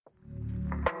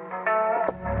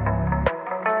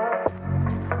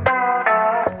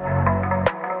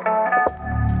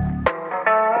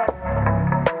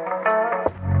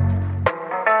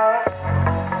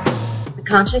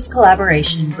Conscious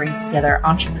collaboration brings together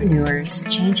entrepreneurs,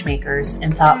 changemakers,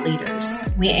 and thought leaders.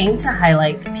 We aim to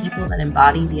highlight the people that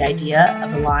embody the idea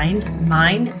of aligned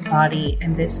mind, body,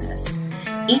 and business.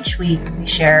 Each week, we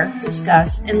share,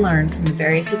 discuss, and learn from the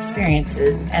various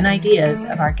experiences and ideas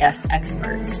of our guest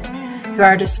experts. Through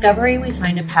our discovery, we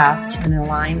find a path to an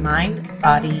aligned mind,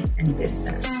 body, and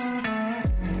business.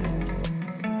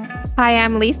 Hi,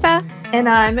 I'm Lisa. And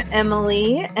I'm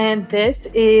Emily, and this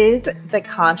is the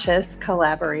Conscious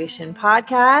Collaboration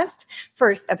Podcast,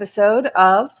 first episode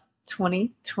of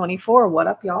 2024. What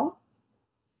up, y'all?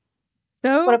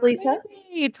 So, what up, Lisa?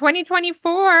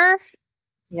 2024.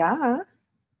 Yeah.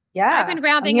 I've been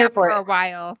rounding up for a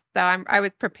while, so I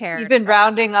was prepared. You've been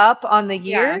rounding up on the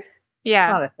year? Yeah.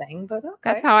 It's not a thing, but okay.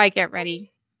 That's how I get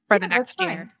ready for the next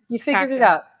year. You figured it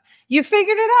out.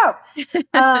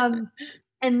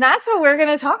 And that's what we're going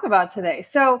to talk about today.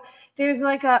 So there's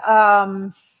like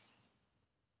a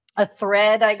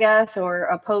thread, I guess, or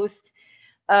a post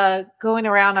going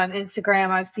around on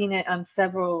Instagram. I've seen it on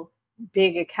several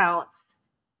big accounts.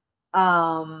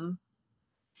 And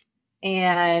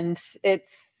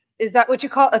is that what you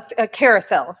call a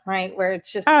carousel, right? Where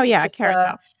it's just, a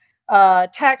carousel.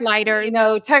 Text,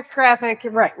 slider, text graphic,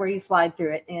 right, where you slide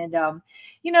through it. And,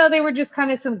 they were just kind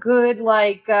of some good,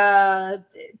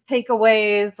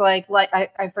 takeaways,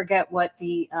 I forget what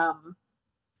the,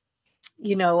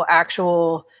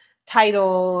 actual title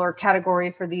or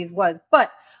category for these was,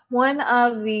 but one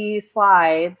of the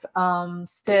slides,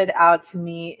 stood out to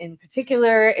me in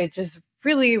particular. It just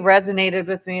really resonated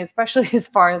with me, especially as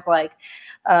far as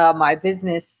my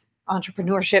business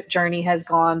entrepreneurship journey has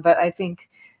gone. But I think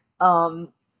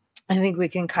we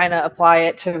can kind of apply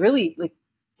it to really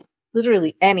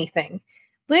literally anything.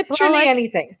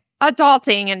 Anything.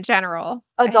 Adulting in general.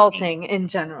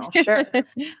 Sure.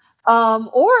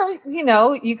 Or,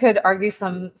 you could argue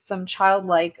some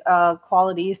childlike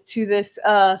qualities to this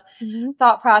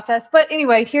thought process. But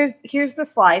anyway, here's the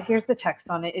slide. Here's the text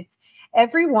on it. It's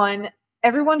everyone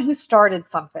who started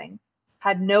something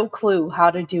had no clue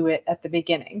how to do it at the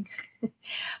beginning,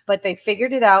 but they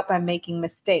figured it out by making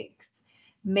mistakes.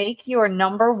 Make your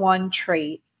number one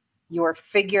trait your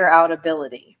figure out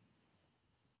ability.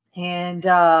 And,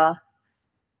 I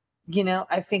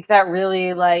think that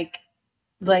really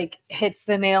hits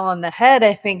the nail on the head.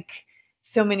 I think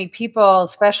so many people,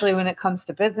 especially when it comes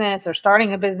to business or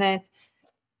starting a business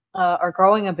or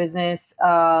growing a business,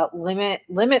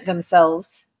 limit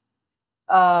themselves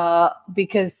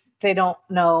because they don't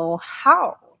know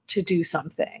how to do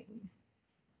something.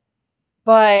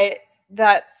 But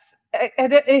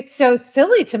it's so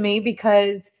silly to me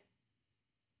because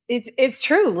it's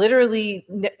true. Literally,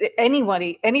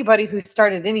 anybody who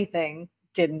started anything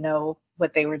didn't know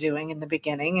what they were doing in the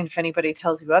beginning. And if anybody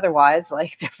tells you otherwise,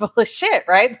 they're full of shit,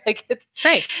 right? It's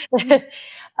right.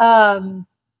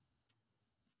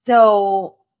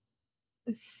 So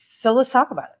let's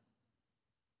talk about it.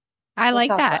 I like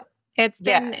that.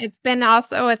 It's been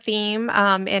also a theme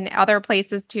in other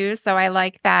places too. So I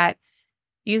like that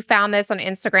you found this on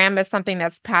Instagram as something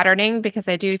that's patterning, because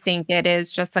I do think it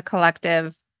is just a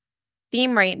collective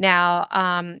theme right now.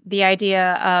 The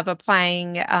idea of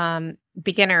applying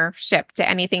beginnership to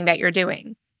anything that you're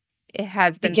doing. It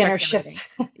has been beginnership.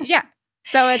 Yeah.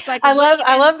 So it's I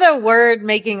love the word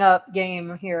making up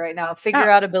game here right now. Figure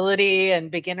out ability and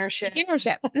beginnership.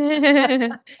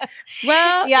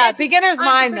 Well, yeah, beginner's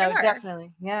mind though,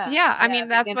 definitely. Yeah. I mean,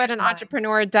 that's what an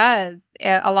entrepreneur does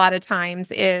a lot of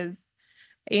times is,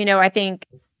 I think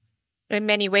in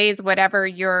many ways, whatever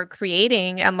you're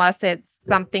creating, unless it's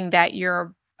something that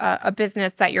you're a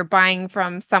business that you're buying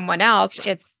from someone else,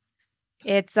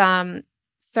 it's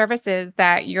services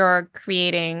that you're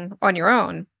creating on your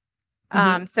own.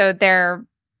 Mm-hmm. So they're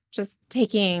just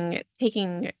taking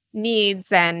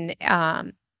needs and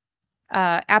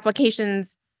applications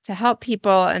to help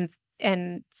people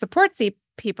and support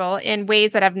people in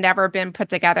ways that have never been put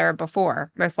together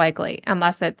before, most likely,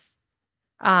 unless it's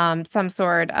some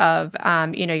sort of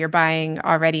you're buying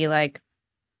already a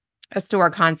store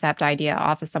concept idea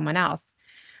off of someone else.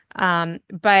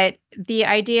 But the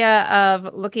idea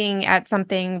of looking at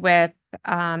something with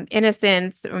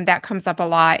innocence, that comes up a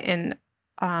lot in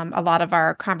a lot of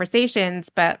our conversations,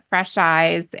 but fresh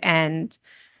eyes and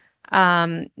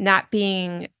not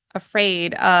being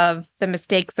afraid of the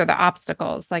mistakes or the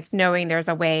obstacles, knowing there's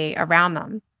a way around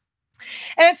them.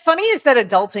 And it's funny you said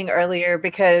adulting earlier,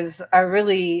 because I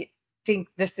really think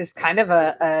this is kind of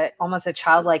a almost a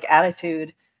childlike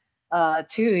attitude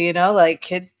too,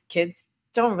 kids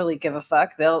don't really give a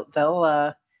fuck. They'll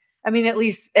at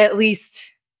least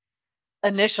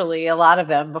initially, a lot of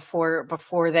them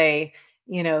before they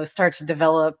start to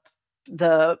develop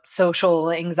the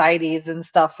social anxieties and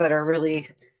stuff that are really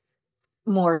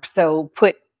more so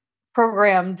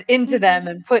programmed into them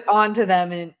and put onto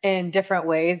them in different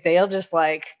ways, they'll just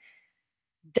like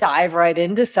dive right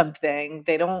into something.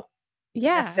 They don't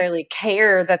Yeah. necessarily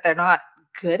care that they're not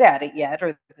good at it yet,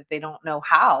 or that they don't know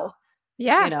how, you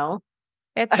Yeah. know.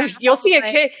 It's that You'll whole see a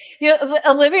like, kid,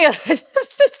 Olivia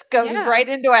just goes yeah. right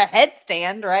into a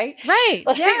headstand, right? Right.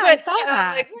 Like, Yeah, I but, saw I'm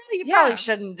that. like, well, you probably Yeah.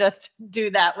 shouldn't just do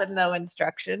that with no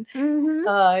instruction. Mhm.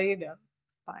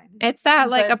 Fine. It's that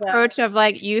like But approach of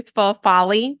like youthful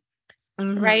folly,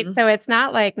 right? mhm. So it's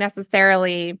not like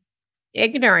necessarily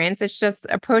ignorance. It's just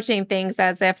approaching things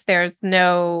as if there's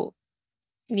no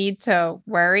need to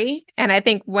worry. And I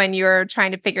think when you're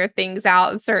trying to figure things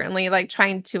out, certainly like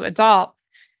trying to adult,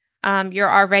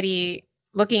 you're already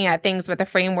looking at things with a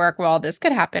framework. Well, this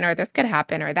could happen, or this could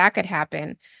happen, or that could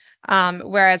happen.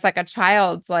 Whereas like a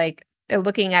child's like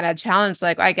looking at a challenge,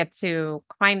 like I get to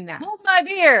climb that. Hold my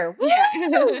beer. Yeah.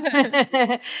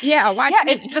 Woo! Yeah. Watch Yeah,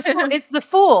 me. it's the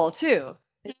fool too.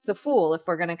 It's the fool if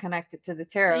we're going to connect it to the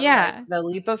tarot, like Yeah. the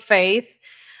leap of faith.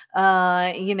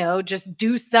 Just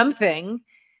do something,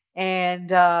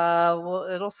 and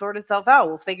it'll sort itself out.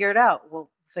 We'll figure it out. We'll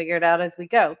figure it out as we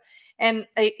go. And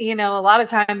a lot of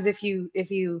times if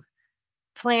you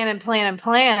plan and plan and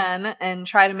plan and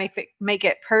try to make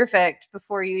it perfect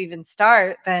before you even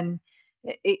start, then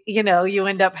you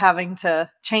end up having to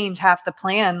change half the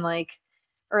plan like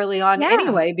early on Yeah.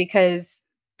 anyway, because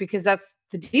that's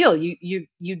the deal.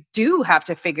 You do have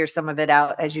to figure some of it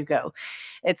out as you go.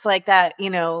 It's like that,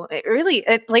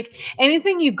 like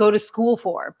anything you go to school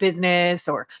for, business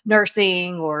or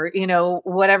nursing or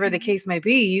whatever the Mhm. case may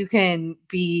be, you can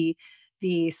be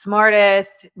the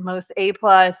smartest, most A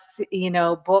plus,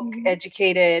 book Mhm.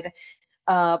 educated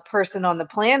person on the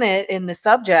planet in the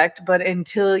subject, but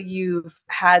until you've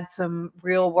had some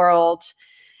real world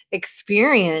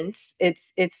experience,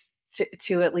 it's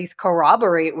to at least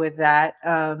corroborate with that.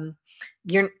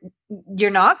 You're you're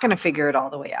not going to figure it all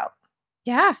the way out.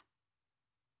 Yeah.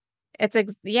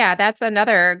 Yeah, that's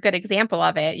another good example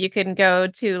of it. You can go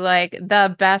to like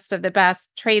the best of the best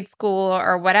trade school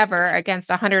or whatever against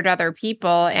 100 other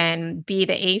people and be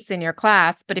the ace in your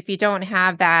class, but if you don't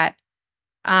have that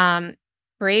um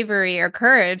bravery or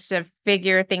courage to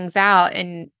figure things out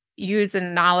and use the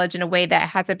knowledge in a way that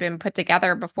hasn't been put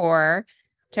together before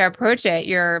to approach it,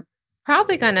 you're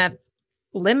probably going to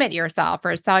limit yourself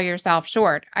or sell yourself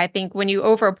short. I think when you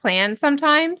overplan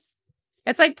sometimes,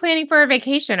 it's like planning for a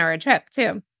vacation or a trip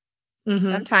too.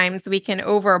 Hmm. Sometimes we can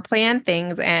overplan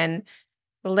things and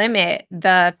limit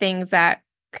the things that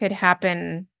could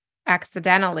happen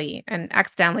accidentally. And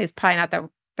accidentally is probably not the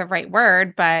right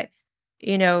word, but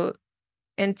you know,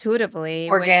 intuitively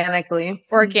when Organically.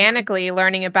 Hmm. organically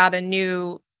learning about a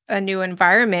new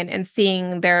environment and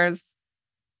seeing there's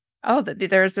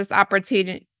this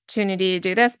opportunity to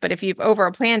do this, but if you've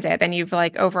overplanned it, then you've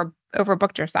like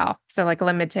overbooked yourself. So like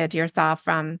limited yourself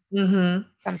from Hmm.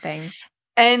 something.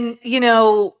 And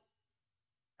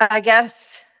I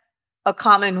guess a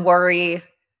common worry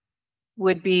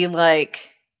would be like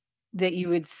that you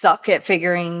would suck at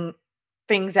figuring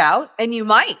things out, and you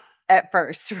might at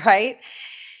first, right?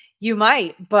 You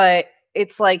might, but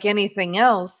it's like anything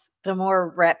else. The more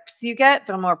reps you get,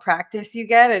 the more practice you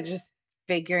get at just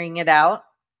figuring it out.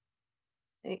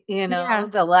 Yeah.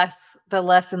 The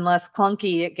less and less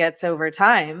clunky it gets over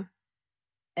time.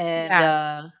 And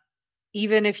Yeah.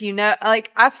 even if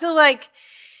like I feel like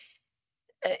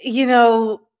uh, you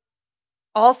know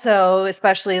also,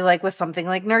 especially like with something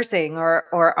like nursing or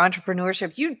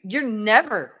entrepreneurship, you're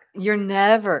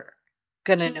never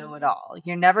gonna know Mhm. it all.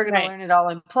 You're never gonna Right. learn it all.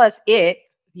 And plus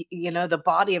the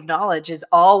body of knowledge is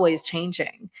always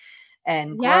changing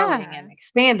and growing Yeah. and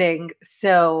expanding.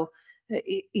 So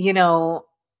y- you know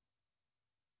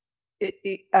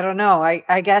I don't know.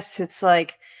 I guess it's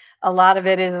like a lot of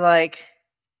it is like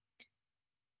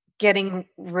getting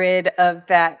rid of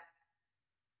that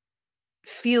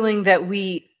feeling that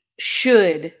we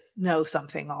should know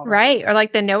something Right. already. Or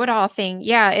like the know-it-all thing.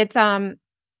 Yeah.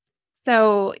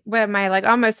 So what am I like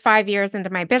almost 5 years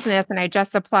into my business and I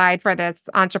just applied for this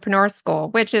entrepreneur school,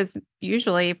 which is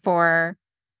usually for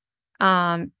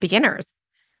beginners.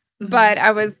 But Mhm.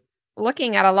 I was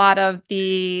looking at a lot of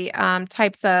the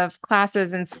types of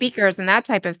classes and speakers and that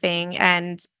type of thing.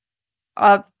 And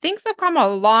things have come a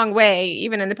long way,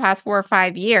 even in the past 4 or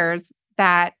 5 years,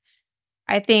 that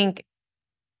I think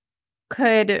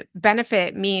could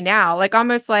benefit me now, like,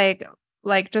 almost like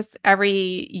just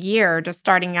every year, just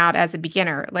starting out as a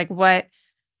beginner, like, what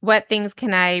what things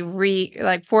can I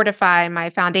fortify my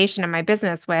foundation and my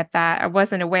business with that I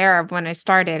wasn't aware of when I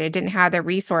started? I didn't have the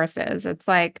resources. It's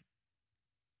like,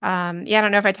 yeah, I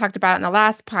don't know if I talked about it in the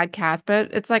last podcast, but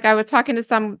it's like I was talking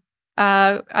to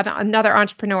another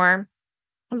entrepreneur,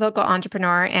 a local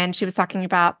entrepreneur, and she was talking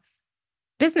about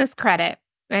business credit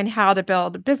and how to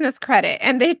build business credit.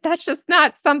 And that's just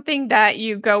not something that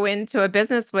you go into a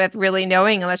business with really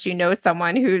knowing unless you know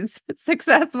someone who's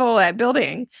successful at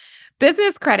building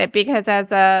business credit, because as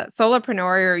a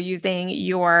solopreneur, you're using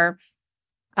your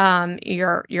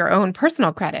own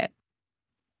personal credit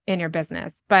in your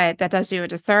business, but that does you a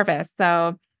disservice.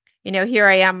 So, here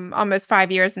I am almost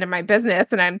 5 years into my business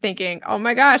and I'm thinking, oh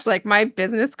my gosh, like my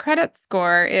business credit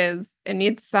score it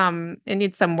needs some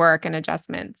work and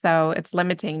adjustment. So it's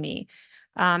limiting me.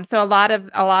 So a lot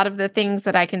of the things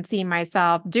that I can see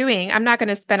myself doing, I'm not going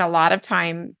to spend a lot of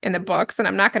time in the books and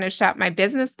I'm not going to shut my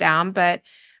business down, but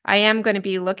I am going to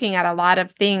be looking at a lot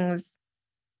of things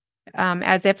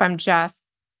as if I'm just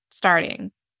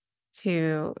starting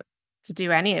to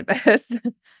do any of this.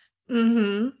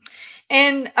 Mm-hmm.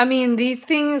 And I mean, these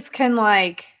things can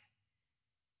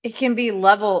it can be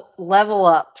level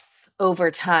ups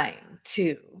over time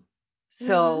too. Mhm.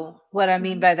 So what I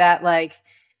mean Mhm. by that,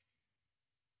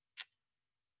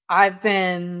 I've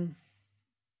been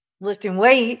lifting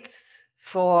weights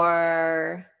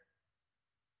for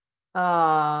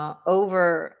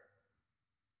over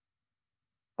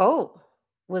oh,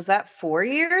 was that 4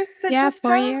 years that Yeah, just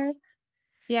 4 passed? years.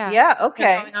 Yeah. Yeah, So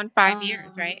okay. going on 5 years,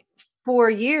 Um, right? 4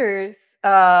 years.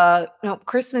 No,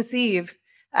 Christmas Eve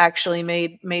actually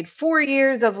made 4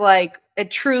 years of a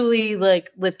truly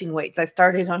lifting weights. I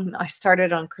started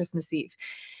on Christmas Eve.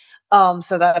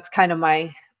 So that's kind of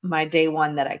my day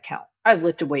one that I count. I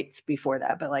lifted weights before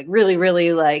that, but really,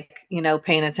 really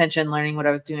paying attention, learning what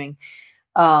I was doing.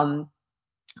 Um,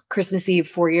 Christmas Eve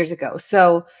 4 years ago.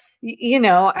 So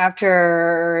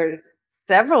after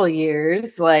several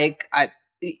years, I've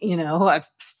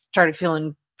started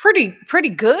feeling pretty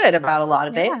good about a lot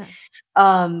of it. Yeah.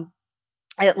 Um,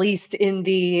 at least in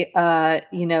the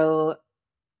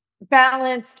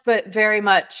balanced but very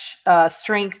much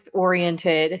strength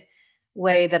oriented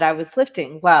way that I was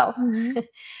lifting. Well, Mhm.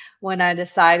 when I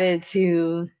decided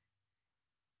to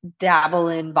dabble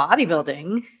in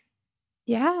bodybuilding,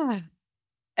 Yeah.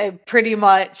 I pretty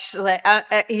much I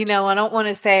don't want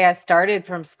to say I started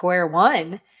from square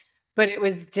one, but it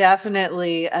was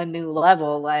definitely a new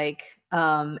level.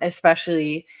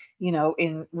 Especially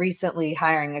in recently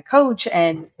hiring a coach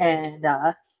and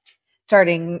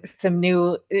starting some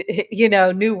new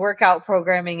new workout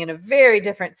programming in a very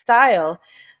different style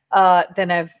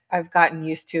than I've gotten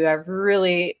used to. I've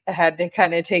really had to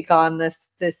kind of take on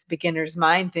this beginner's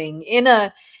mind thing in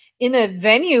a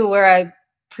venue where I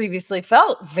previously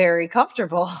felt very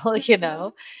comfortable,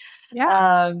 Mhm.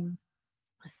 Yeah. Um,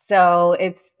 so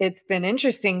it's been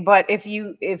interesting, but if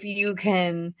you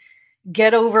can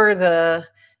get over the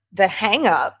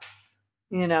hangups,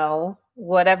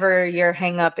 whatever your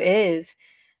hangup is,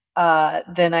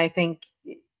 then I think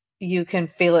you can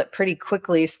feel it pretty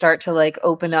quickly start to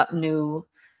open up new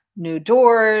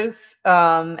doors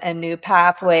and new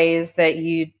pathways that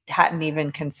you hadn't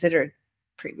even considered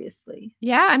previously.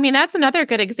 Yeah, I mean, that's another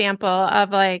good example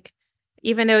of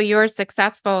even though you're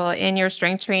successful in your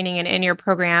strength training and in your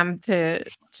program to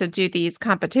do these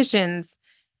competitions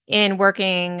in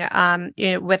working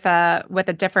with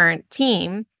a different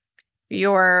team,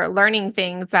 you're learning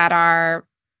things that are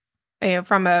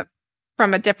from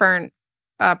a different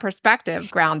perspective,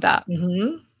 ground up.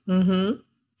 Mhm. Mhm.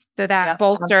 So that Yep,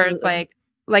 bolsters absolutely.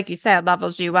 like you said,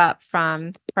 levels you up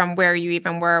from where you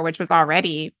even were, which was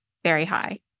already very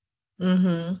high.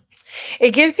 Mhm.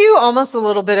 It gives you almost a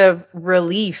little bit of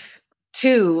relief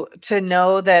too to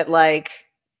know that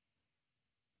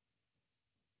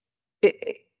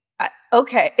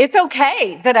okay, it's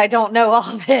okay that I don't know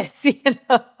all this, I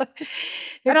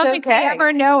It's don't think we okay.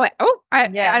 ever know it. Oh, I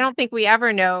Yeah, don't think we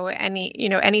ever know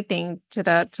anything to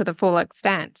the full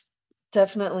extent.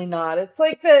 definitely not. It's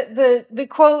like the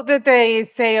quote that they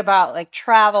say about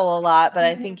travel a lot, but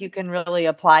I think you Mhm. can really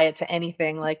apply it to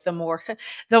anything. Like the more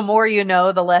the more you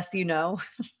know, the less you know.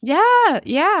 Yeah,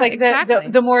 yeah, Like exactly.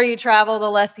 the more you travel,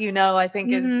 the less you know, I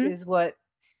think Mhm. is what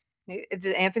did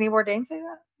Anthony Bourdain say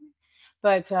that?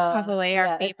 But Probably our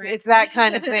yeah, favorite. it's that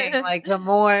kind of thing. Like the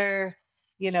more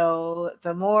you learn,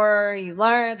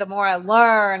 the more I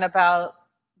learn about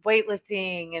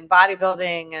weightlifting and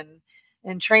bodybuilding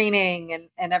and training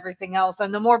and everything else.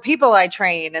 And the more people I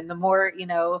train and the more,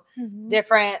 Mhm.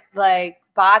 different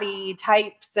body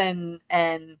types and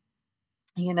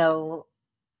you know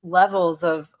levels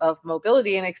of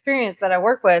mobility and experience that I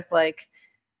work with, like,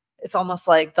 it's almost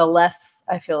like the less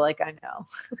I feel like I know.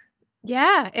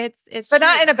 Yeah, it's But true.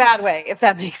 not in a bad way, if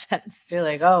that makes sense. You're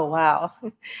like, oh wow.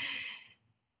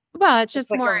 Well, it's It's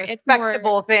just like a more,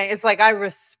 respectable thing. It's like I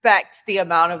respect the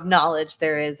amount of knowledge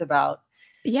there is about,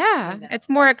 yeah, it's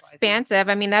more XYZ. expansive.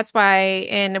 I mean, that's why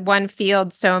in one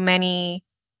field, so many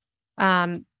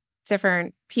um,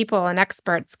 different people and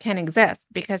experts can exist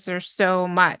because there's so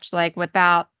much. Like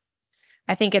without,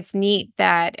 I think it's neat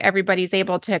that everybody's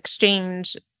able to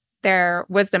exchange their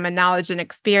wisdom and knowledge and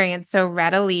experience so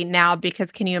readily now.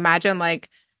 Because can you imagine, like,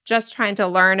 just trying to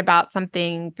learn about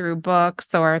something through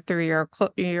books or through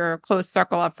your close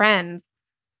circle of friends?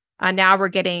 Now we're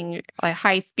getting like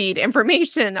high speed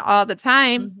information all the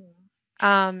time,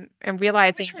 and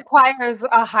realizing Which requires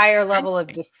a higher level of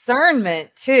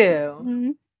discernment too.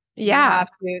 Mhm. You Yeah.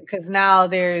 have to, because now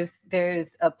there's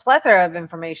a plethora of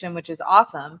information, which is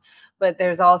awesome, but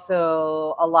there's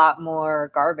also a lot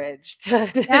more garbage to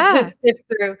Yeah. sift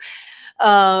through,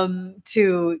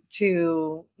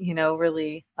 to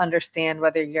really understand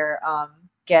whether you're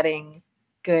getting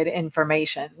good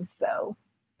information. So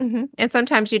And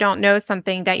sometimes you don't know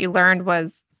something that you learned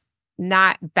was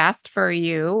not best for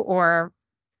you, or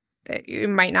it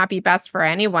might not be best for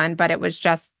anyone, but it was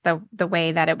just the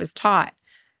way that it was taught.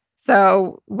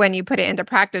 So when you put it into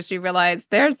practice, you realize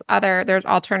there's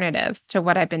alternatives to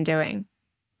what I've been doing.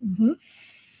 mhm.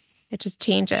 It just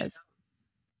changes.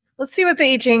 Let's see what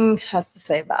the I Ching has to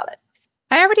say about it.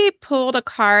 I already pulled a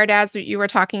card as you were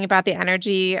talking about the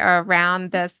energy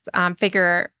around this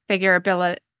figure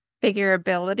out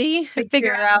ability.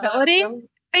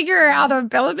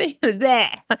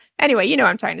 Anyway, you know what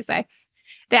I'm trying to say.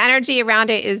 The energy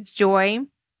around it is joy,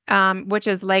 which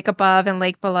is lake above and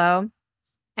lake below.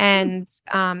 And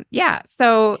yeah,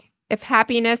 so if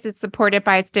happiness is supported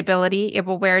by stability, it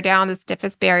will wear down the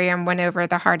stiffest barrier and win over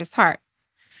the hardest heart.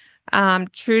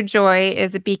 True joy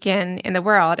is a beacon in the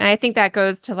world. And I think that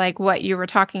goes to like what you were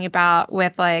talking about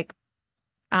with like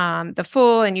the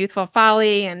fool and youthful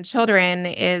folly and children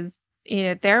is,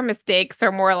 their mistakes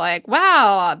are more like,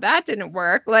 wow, that didn't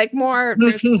work. Like more,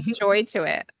 there's joy to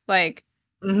it. Like,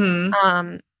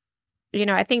 Mhm.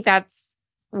 I think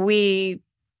we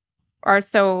are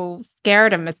so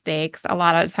scared of mistakes a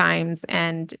lot of times.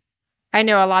 And I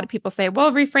know a lot of people say,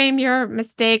 well, reframe your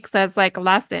mistakes as like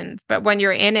lessons. But when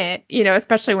you're in it,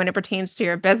 especially when it pertains to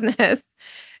your business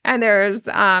and there's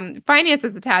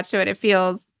finances attached to it, it's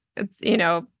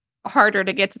harder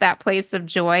to get to that place of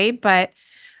joy. But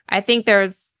I think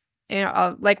there's,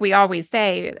 like we always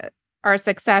say, our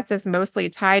success is mostly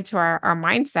tied to our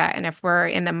mindset. And if we're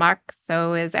in the muck,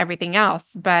 so is everything else.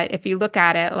 But if you look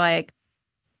at it like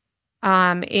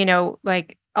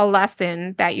a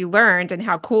lesson that you learned and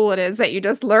how cool it is that you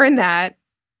just learned that.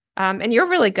 And you're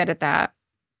really good at that.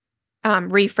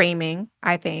 Reframing,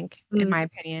 I think, in my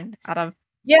opinion, out of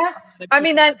Yeah, I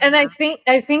mean that, and I think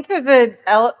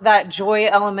that that joy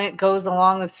element goes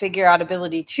along with figure out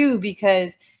ability too,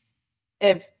 because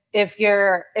if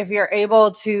you're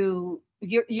able to,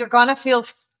 you're gonna feel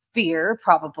fear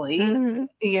probably,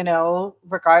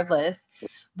 regardless.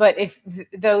 But if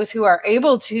those who are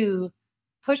able to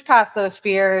push past those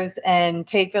fears and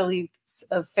take the leaps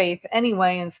of faith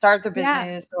anyway and start the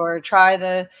business or try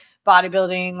the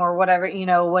bodybuilding or whatever,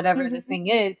 whatever the thing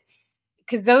is,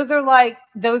 because those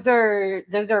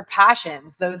are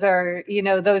passions. Those are,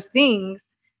 those things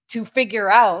to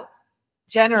figure out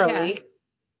generally,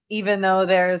 even though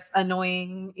there's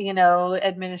annoying,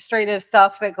 administrative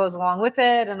stuff that goes along with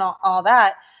it and all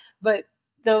that. But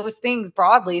those things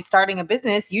broadly, starting a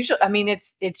business, usually, I mean,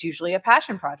 it's usually a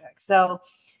passion project. So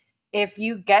if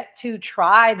you get to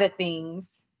try the things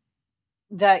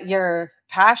that you're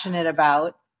passionate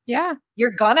about,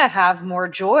 you're gonna have more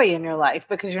joy in your life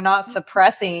because you're not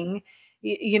suppressing,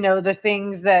 the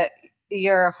things that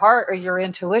your heart or your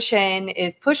intuition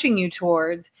is pushing you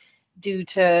towards due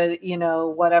to,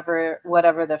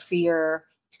 whatever the fear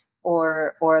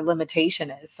or limitation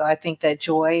is. So I think that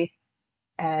joy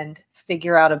and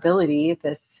figure out ability,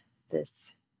 this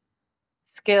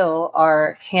skill,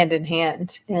 are hand in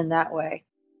hand in that way.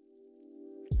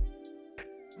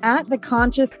 At the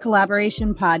Conscious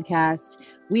Collaboration Podcast,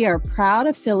 we are proud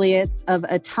affiliates of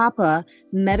Atapa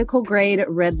medical grade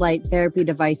red light therapy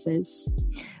devices.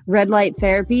 Red light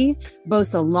therapy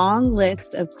boasts a long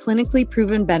list of clinically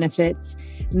proven benefits,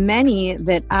 many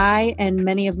that I and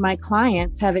many of my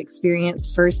clients have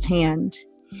experienced firsthand.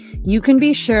 You can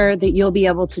be sure that you'll be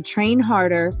able to train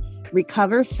harder,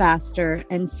 recover faster,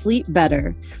 and sleep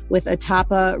better with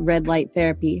Atapa red light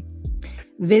therapy.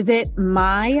 Visit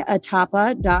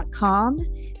myatapa.com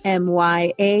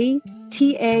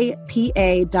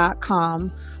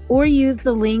myatapa.com, or use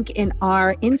the link in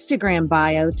our Instagram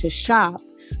bio to shop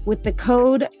with the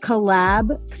code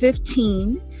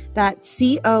COLLAB15, that's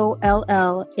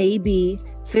COLLAB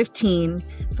 15,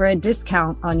 for a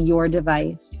discount on your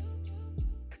device.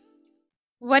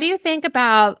 What do you think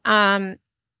about,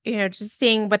 just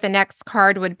seeing what the next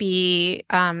card would be,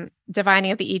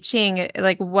 divining of the I Ching,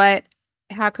 like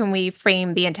how can we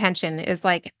frame the intention? Is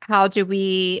like, how do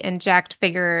we inject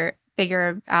figure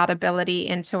out ability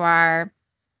into our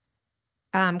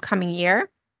coming year?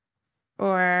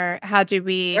 Or how do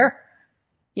we? Sure.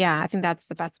 Yeah, I think that's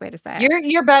the best way to say it.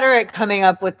 You're better at coming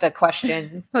up with the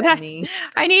questions than me.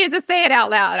 I needed to say it out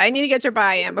loud. I need to get your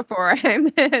buy-in before I'm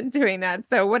doing that.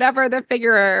 So whatever the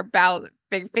figure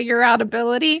out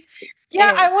ability.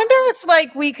 Yeah, I wonder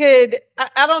if we could,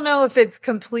 I don't know if it's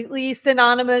completely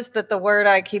synonymous, but the word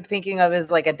I keep thinking of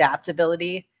is like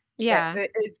adaptability. Yeah.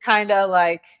 It's kind of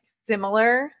like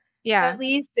similar. Yeah. At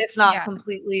least, if not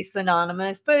completely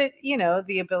synonymous, but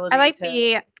the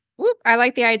ability I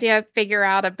like the idea of figure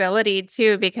out ability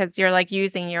too, because you're like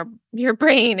using your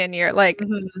brain and you're like,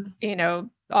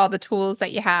 all the tools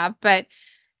that you have. But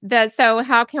so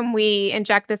how can we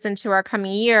inject this into our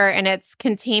coming year? And it's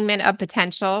containment of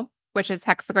potential, which is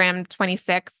hexagram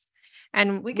 26.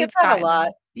 And we get that a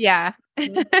lot. Yeah.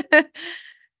 Mm-hmm.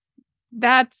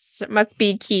 That must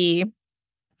be key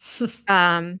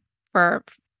for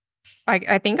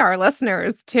I think our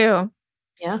listeners too.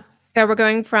 Yeah. So we're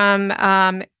going from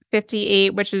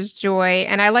 58, which is joy.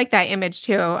 And I like that image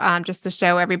too, just to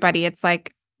show everybody. It's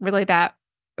like really that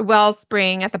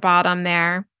wellspring at the bottom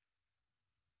there.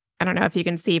 I don't know if you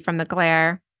can see from the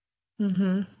glare.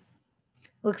 Mm-hmm.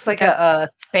 Looks like a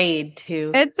spade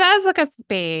too. It does look a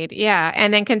spade. Yeah.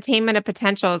 And then containment of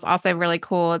potential is also really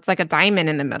cool. It's like a diamond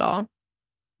in the middle.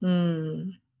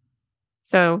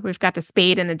 So we've got the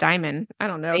spade and the diamond. I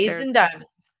don't know. Spades and diamonds.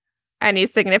 Any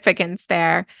significance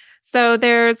there. So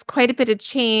there's quite a bit of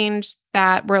change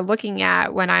that we're looking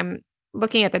at when I'm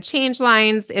looking at the change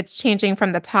lines. It's changing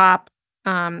from the top,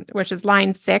 which is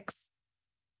line 6,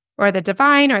 or the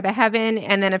divine or the heaven,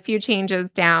 and then a few changes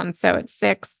down. So it's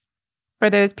 6 for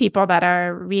those people that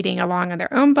are reading along in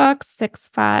their own books. 6,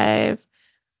 5,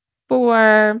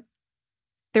 4,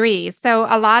 3. So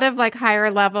a lot of like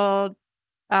higher level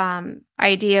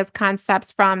ideas,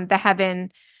 concepts from the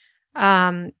heaven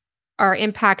are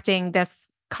impacting this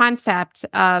concept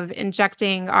of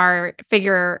injecting our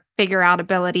figure out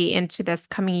ability into this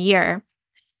coming year.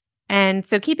 And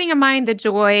so keeping in mind the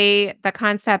joy, the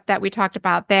concept that we talked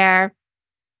about there.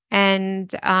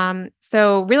 And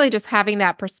so really just having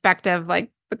that perspective,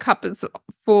 like the cup is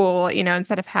full,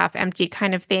 instead of half empty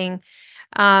kind of thing.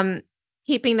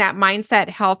 Keeping that mindset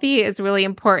healthy is really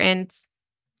important.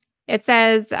 It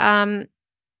says,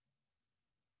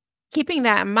 keeping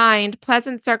that in mind,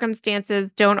 pleasant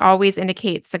circumstances don't always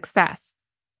indicate success.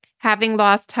 Having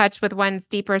lost touch with one's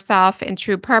deeper self and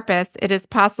true purpose, it is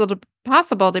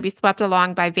possible to be swept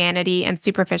along by vanity and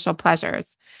superficial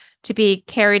pleasures, to be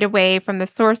carried away from the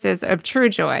sources of true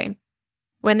joy.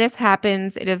 When this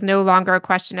happens, it is no longer a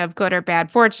question of good or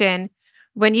bad fortune.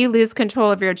 When you lose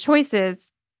control of your choices,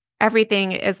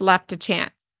 everything is left to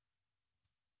chance.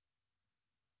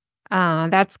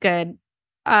 That's good.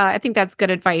 I think that's good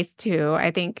advice too.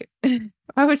 I think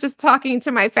I was just talking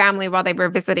to my family while they were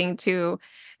visiting too.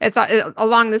 It's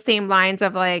along the same lines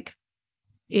of like,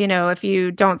 if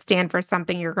you don't stand for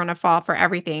something, you're going to fall for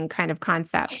everything kind of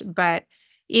concept. But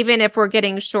even if we're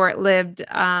getting short-lived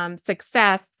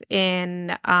success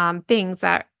in things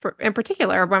that, in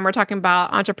particular, when we're talking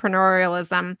about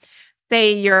entrepreneurialism,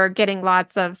 say you're getting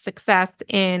lots of success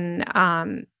in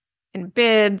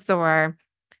bids or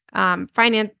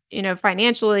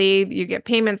financially, you get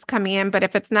payments coming in, but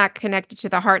if it's not connected to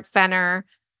the heart center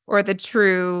or the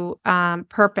true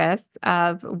purpose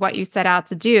of what you set out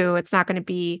to do, it's not going to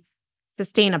be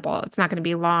sustainable. It's not going to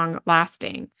be long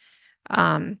lasting.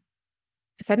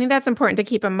 So I think that's important to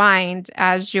keep in mind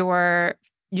as you're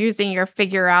using your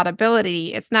figure out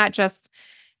ability. It's not just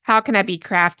how can I be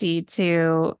crafty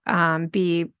to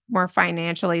be more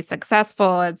financially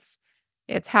successful. It's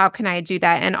how can I do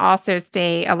that and also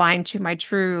stay aligned to my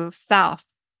true self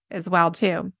as well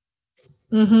too.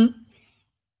 Mm-hmm.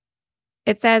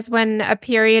 It says when a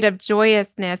period of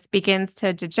joyousness begins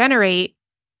to degenerate,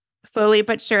 slowly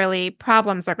but surely,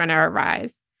 problems are going to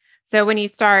arise. So when you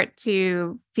start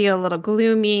to feel a little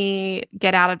gloomy,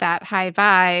 get out of that high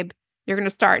vibe, you're going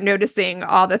to start noticing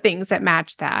all the things that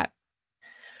match that.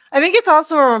 I think it's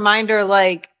also a reminder,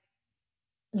 like,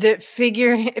 that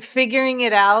figuring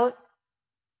it out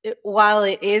while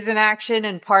it is an action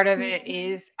and part of it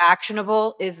is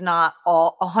actionable, is not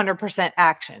all 100%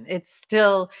 action. It's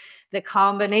still the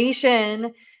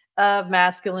combination of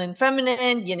masculine,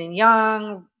 feminine, yin and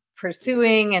yang,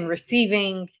 pursuing and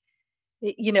receiving.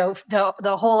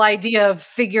 The whole idea of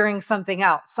figuring something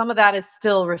out. Some of that is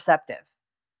still receptive.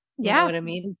 You know what I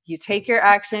mean? You take your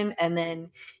action and then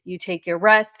you take your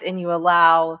rest and you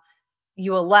allow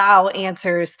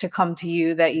answers to come to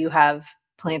you that you have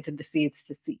planted the seeds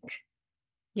to seek.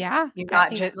 Yeah. You're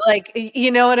not just like, you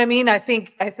know what I mean? I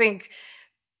think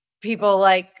people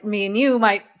like me and you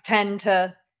might tend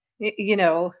to,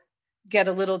 get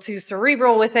a little too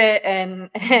cerebral with it and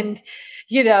then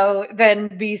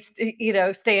be,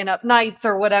 staying up nights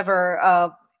or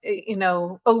whatever,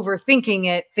 overthinking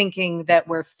it, thinking that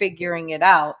we're figuring it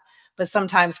out. But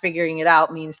sometimes figuring it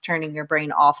out means turning your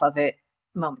brain off of it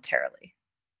momentarily.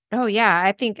 Oh yeah,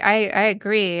 I think I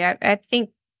agree. I think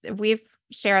we've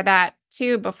shared that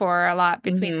too before a lot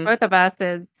between both of us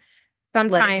is Let it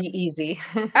sometimes be easy.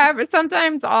 but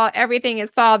sometimes everything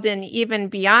is solved and even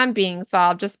beyond being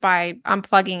solved just by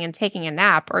unplugging and taking a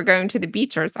nap or going to the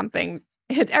beach or something.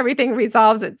 Everything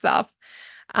resolves itself.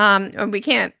 And we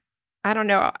can't I don't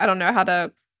know how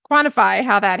to quantify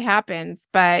how that happens,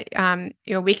 but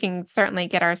we can certainly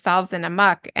get ourselves in a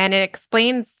muck. And it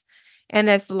explains in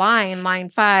this line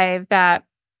 5, that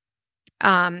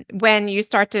when you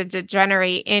start to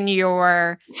degenerate in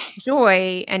your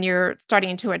joy and you're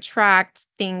starting to attract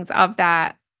things of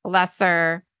that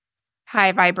lesser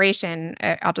high vibration,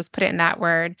 I'll just put it in that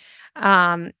word.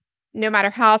 No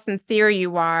matter how sincere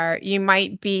you are, you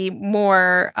might be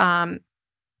more,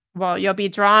 you'll be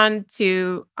drawn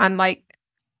to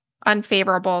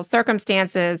unfavorable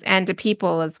circumstances and to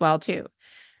people as well too.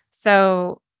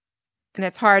 So, and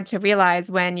it's hard to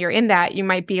realize when you're in that, you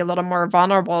might be a little more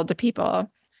vulnerable to people,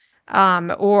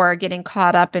 or getting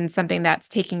caught up in something that's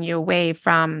taking you away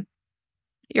from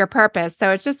your purpose.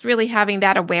 So it's just really having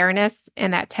that awareness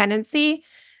and that tendency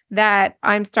that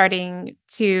I'm starting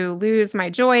to lose my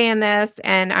joy in this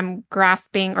and I'm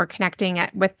grasping or connecting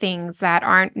with things that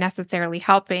aren't necessarily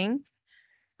helping.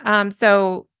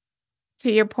 So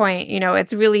to your point,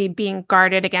 it's really being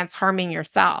guarded against harming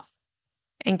yourself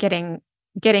and getting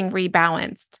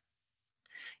rebalanced.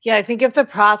 Yeah, I think if the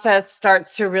process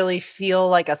starts to really feel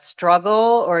like a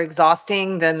struggle or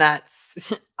exhausting, then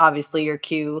that's obviously your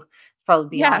cue. It's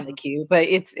probably beyond the cue, but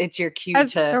it's your cue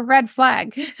That's to a red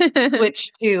flag.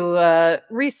 switch to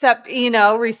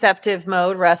receptive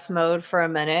mode, rest mode for a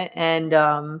minute, and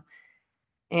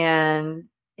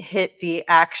hit the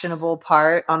actionable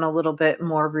part on a little bit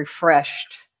more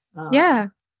refreshed. Yeah.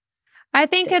 I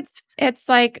think state. it's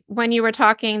like when you were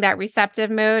talking that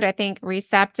receptive mode, I think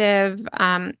receptive,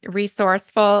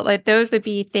 resourceful, like those would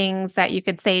be things that you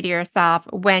could say to yourself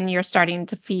when you're starting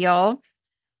to feel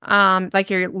like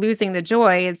you're losing the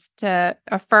joy, is to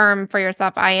affirm for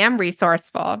yourself, I am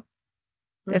resourceful.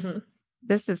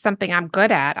 This is something I'm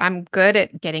good at. I'm good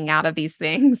at getting out of these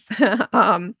things.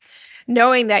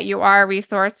 Knowing that you are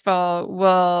resourceful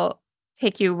will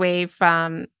take you away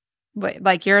from,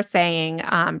 like you're saying,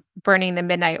 burning the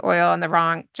midnight oil in the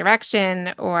wrong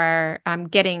direction, or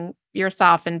getting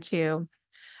yourself into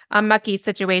a mucky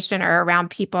situation or around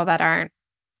people that aren't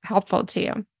helpful to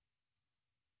you.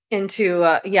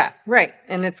 Right.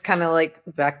 And it's kind of like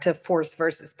back to force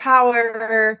versus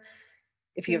power.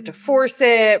 If you have to force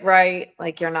it, right,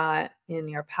 like you're not in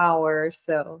your power.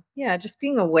 So yeah, just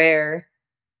being aware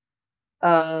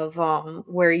of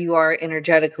where you are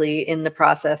energetically in the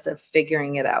process of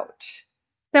figuring it out.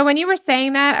 So when you were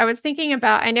saying that, I was thinking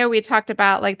about, I know we talked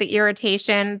about like the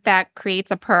irritation that creates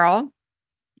a pearl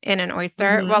in an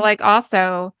oyster. Well, like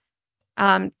also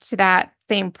to that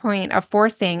same point of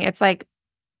forcing, it's like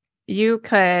you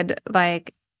could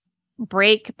like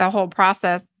break the whole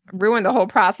process, ruin the whole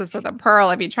process of the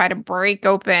pearl if you try to break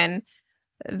open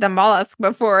the mollusk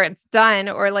before it's done,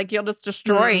 or like you'll just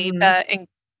destroy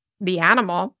the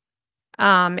animal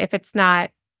if it's not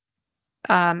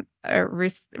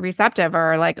receptive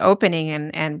or like opening,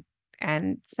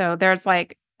 and so there's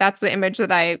like, that's the image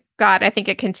that I got. I think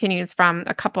it continues from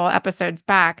a couple episodes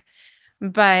back,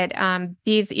 but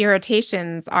these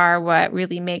irritations are what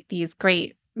really make these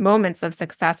great moments of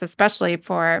success, especially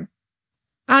for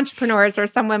entrepreneurs or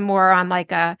someone more on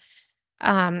like a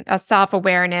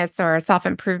self-awareness or a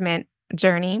self-improvement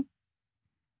journey.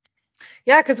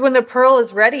 Yeah, because when the pearl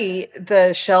is ready,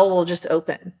 the shell will just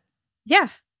open. Yeah.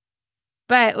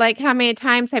 But like, how many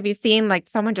times have you seen like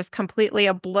someone just completely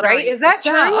obliterate? Right? Is that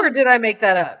true, or did I make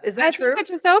that up? Is that true? I think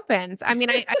it just opens. I mean,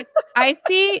 I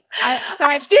see.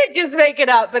 I did just make it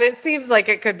up, but it seems like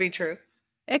it could be true.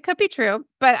 It could be true,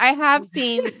 but I have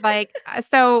seen like,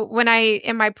 so when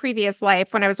in my previous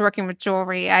life, when I was working with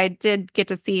jewelry, I did get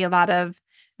to see a lot of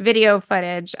video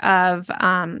footage of,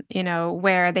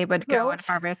 where they would go and Pearls.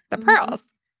 harvest the Mhm. pearls.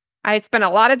 I spent a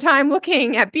lot of time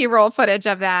looking at B-roll footage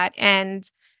of that, and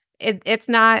it's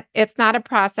not a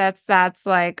process that's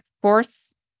like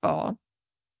forceful.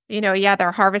 Yeah,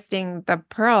 they're harvesting the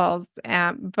pearls,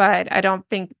 but I don't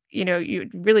think, you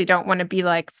really don't want to be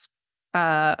like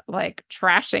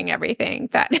trashing everything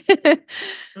that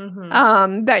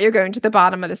Mhm. that you're going to the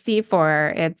bottom of the sea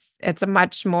for. It's a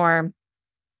much more,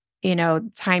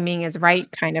 timing is right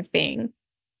kind of thing.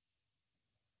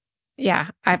 Yeah,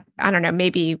 I don't know,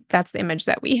 maybe that's the image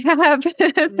that we have.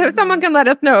 So someone Mhm. can let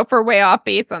us know if we're way off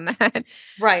base on that.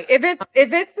 Right. If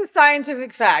it's a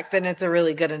scientific fact, then it's a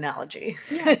really good analogy.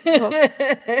 Yeah, well,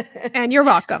 and you're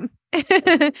welcome.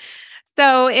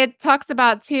 So it talks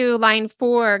about too, line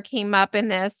 4 came up in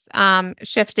this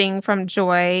shifting from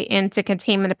joy into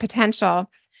containment of potential.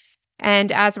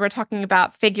 And as we're talking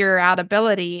about figure out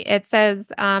ability, it says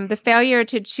the failure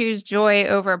to choose joy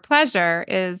over pleasure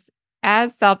is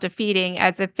as self defeating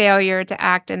as the failure to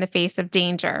act in the face of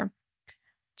danger.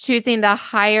 Choosing the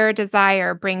higher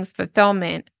desire brings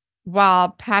fulfillment, while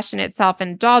passionate self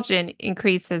indulgence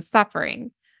increases suffering.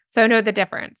 So, know the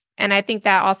difference. And I think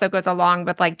that also goes along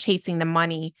with like chasing the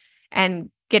money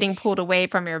and getting pulled away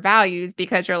from your values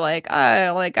because you're like,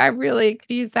 oh, like I really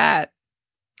could use that,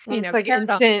 It's like carrot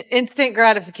on. instant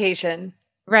gratification.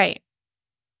 Right.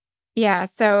 Yeah.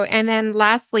 So, and then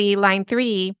lastly, line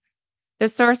 3, the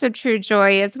source of true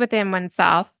joy is within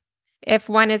oneself. If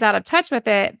one is out of touch with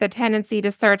it, the tendency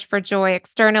to search for joy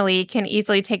externally can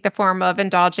easily take the form of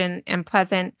indulgent and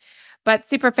pleasant, but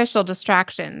superficial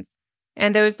distractions.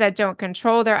 And those that don't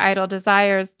control their idle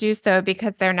desires do so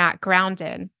because they're not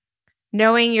grounded.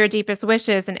 Knowing your deepest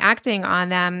wishes and acting on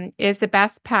them is the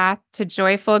best path to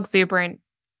joyful exuberance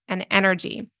and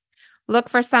energy. Look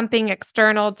for something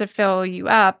external to fill you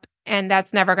up, and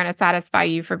that's never going to satisfy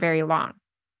you for very long.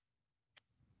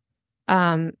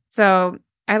 So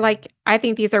I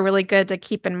think these are really good to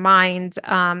keep in mind.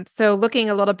 So looking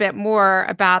a little bit more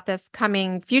about this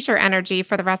coming future energy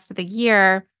for the rest of the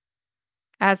year,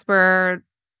 as we're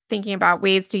thinking about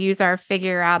ways to use our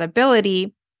figure out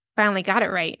ability, finally got it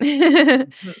right.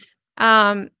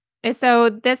 Mhm. And so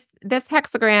this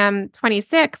hexagram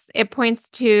 26, it points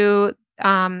to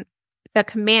the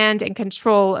command and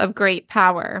control of great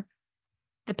power,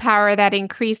 the power that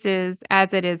increases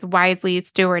as it is wisely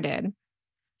stewarded.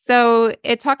 So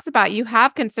it talks about you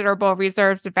have considerable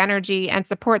reserves of energy and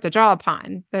support to draw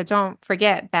upon. So don't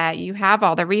forget that you have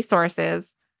all the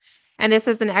resources. And this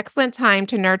is an excellent time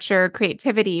to nurture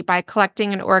creativity by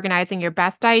collecting and organizing your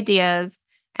best ideas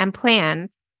and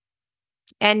plans.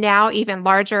 And now even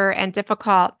larger and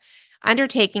difficult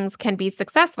undertakings can be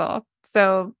successful.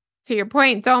 So to your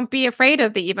point, don't be afraid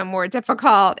of the even more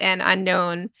difficult and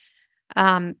unknown,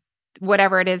 um,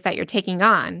 whatever it is that you're taking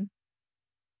on.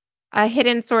 A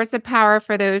hidden source of power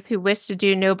for those who wish to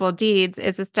do noble deeds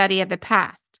is the study of the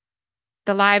past.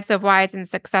 The lives of wise and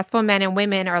successful men and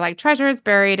women are like treasures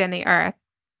buried in the earth.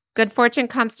 Good fortune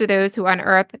comes to those who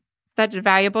unearth such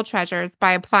valuable treasures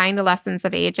by applying the lessons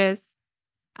of ages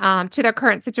to their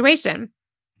current situation.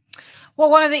 Well,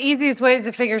 one of the easiest ways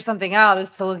to figure something out is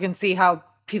to look and see how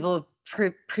people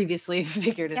previously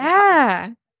figured it out. Yeah,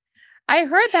 I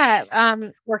heard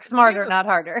that. Work smarter, Too. not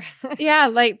harder. Yeah,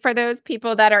 like for those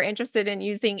people that are interested in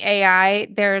using AI,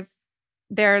 there's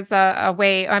a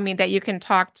way, I mean, that you can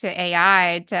talk to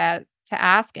AI to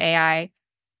ask AI.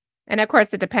 And of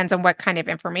course, it depends on what kind of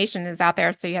information is out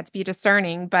there. So you have to be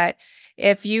discerning. But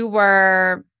if you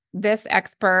were this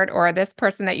expert or this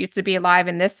person that used to be alive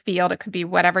in this field, it could be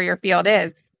whatever your field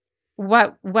is.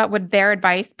 What would their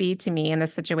advice be to me in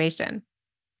this situation?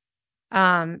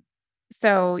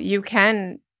 So you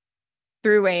can,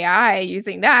 through AI,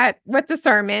 using that with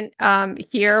discernment,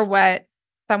 hear what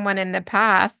someone in the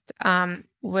past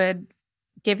would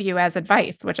give you as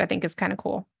advice, which I think is kind of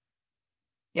cool.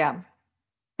 Yeah.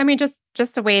 I mean,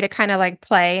 just a way to kind of like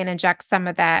play and inject some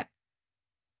of that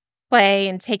play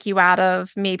and take you out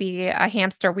of maybe a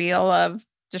hamster wheel of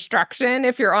destruction.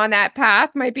 If you're on that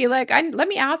path, might be like, let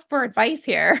me ask for advice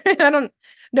here.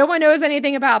 No one knows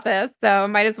anything about this, so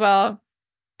might as well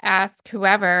ask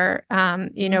whoever,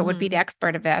 would be the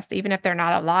expert of this, even if they're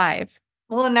not alive.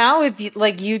 Well, now with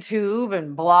like YouTube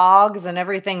and blogs and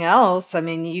everything else, I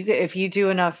mean, if you do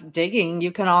enough digging,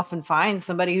 you can often find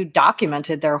somebody who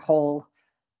documented their whole,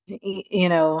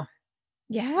 Yeah.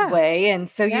 way, and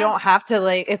so you Yeah. don't have to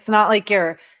like. It's not like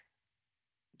you're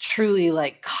truly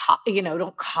like,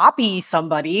 don't copy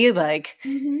somebody. Like,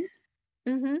 Mhm.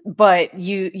 but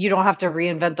you don't have to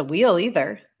reinvent the wheel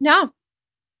either. No,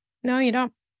 you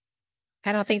don't.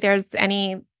 I don't think there's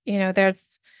any,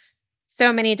 there's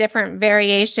so many different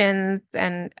variations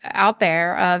and out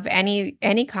there of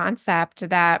any concept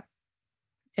that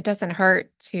it doesn't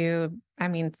hurt to,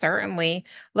 certainly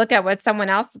look at what someone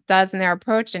else does in their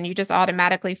approach, and you just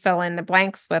automatically fill in the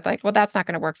blanks with like, well, that's not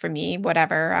going to work for me,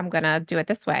 whatever, I'm going to do it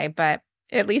this way. But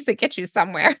at least it gets you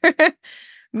somewhere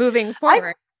moving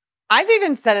forward. I've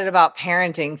even said it about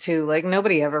parenting too. Like,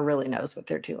 nobody ever really knows what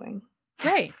they're doing.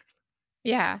 Right.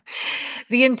 Yeah.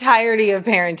 The entirety of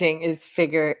parenting is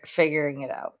figuring it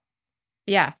out.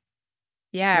 Yeah.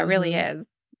 Yeah, it really is.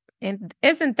 And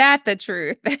isn't that the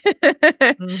truth?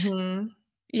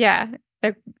 Yeah.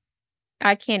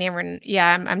 I can't even,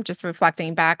 I'm just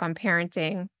reflecting back on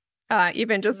parenting,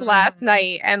 even just last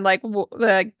night, and like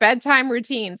the bedtime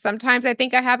routine. Sometimes I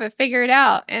think I have it figured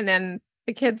out, and then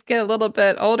the kids get a little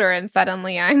bit older and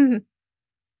suddenly I'm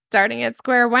starting at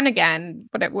square one again.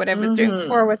 What I was doing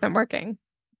before wasn't working.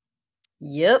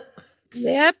 Yep.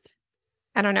 I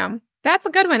don't know. That's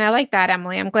a good one. I like that,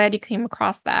 Emily. I'm glad you came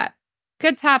across that.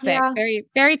 Good topic. Yeah. Very,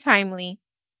 very timely.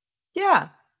 Yeah.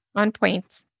 On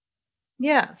point.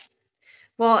 Yeah.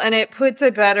 Well, and it puts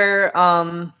a better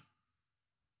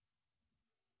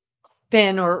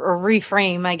spin or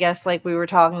reframe, I guess, like we were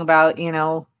talking about,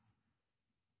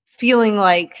 feeling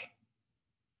like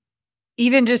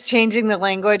even just changing the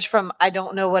language from I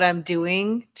don't know what I'm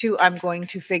doing to I'm going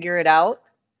to figure it out,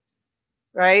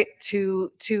 right?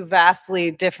 To vastly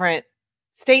different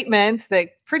statements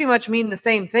that pretty much mean the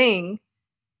same thing.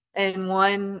 And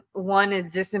one is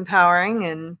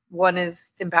disempowering and one is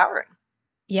empowering.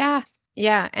 Yeah.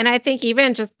 Yeah. And I think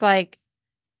even just like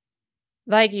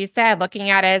you said, looking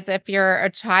at it as if you're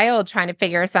a child trying to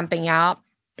figure something out,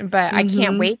 but I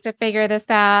can't wait to figure this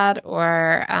out,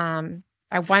 or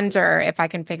I wonder if I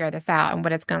can figure this out and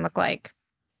what it's going to look like.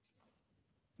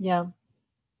 Yeah.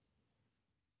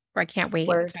 Or I can't wait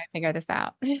Word. to figure this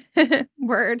out.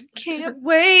 Word. Can't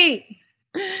wait.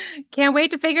 Can't wait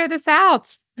to figure this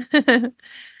out.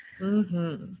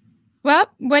 Well,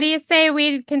 what do you say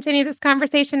we continue this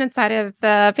conversation inside of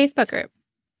the Facebook group?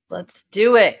 Let's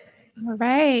do it. All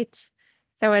right.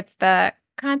 So it's the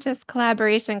Conscious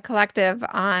Collaboration Collective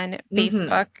on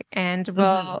Facebook, and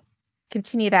we'll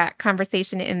continue that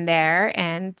conversation in there.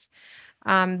 And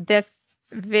this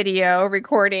video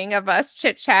recording of us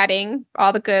chit-chatting,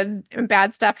 all the good and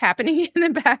bad stuff happening in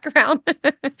the background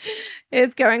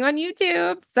is going on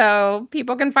YouTube. So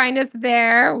people can find us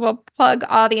there. We'll plug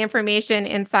all the information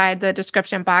inside the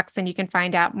description box, and you can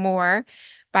find out more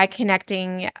by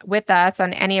connecting with us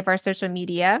on any of our social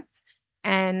media.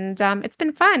 And it's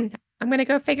been fun. I'm going to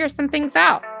go figure some things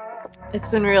out. It's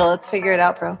been real. Let's figure it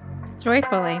out, bro.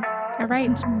 Joyfully. All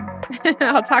right.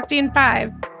 I'll talk to you in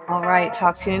 5. All right.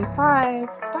 Talk to you in 5. Bye.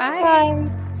 Bye.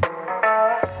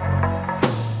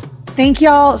 Thank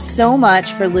y'all so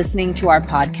much for listening to our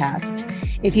podcast.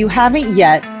 If you haven't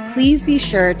yet, please be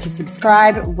sure to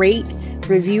subscribe, rate,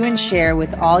 review, and share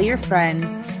with all your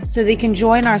friends so they can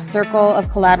join our circle of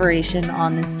collaboration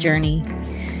on this journey.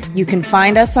 You can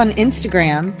find us on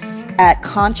Instagram at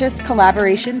Conscious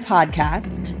Collaboration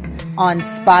Podcast, on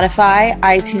Spotify,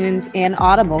 iTunes, and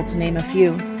Audible, to name a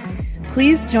few.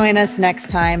 Please join us next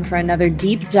time for another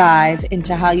deep dive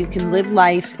into how you can live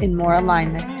life in more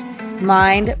alignment,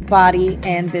 mind, body,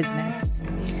 and business.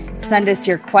 Send us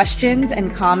your questions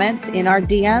and comments in our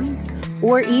DMs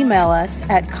or email us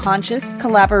at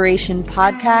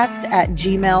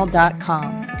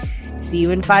consciouscollaborationpodcast@gmail.com. See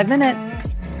you in 5 minutes.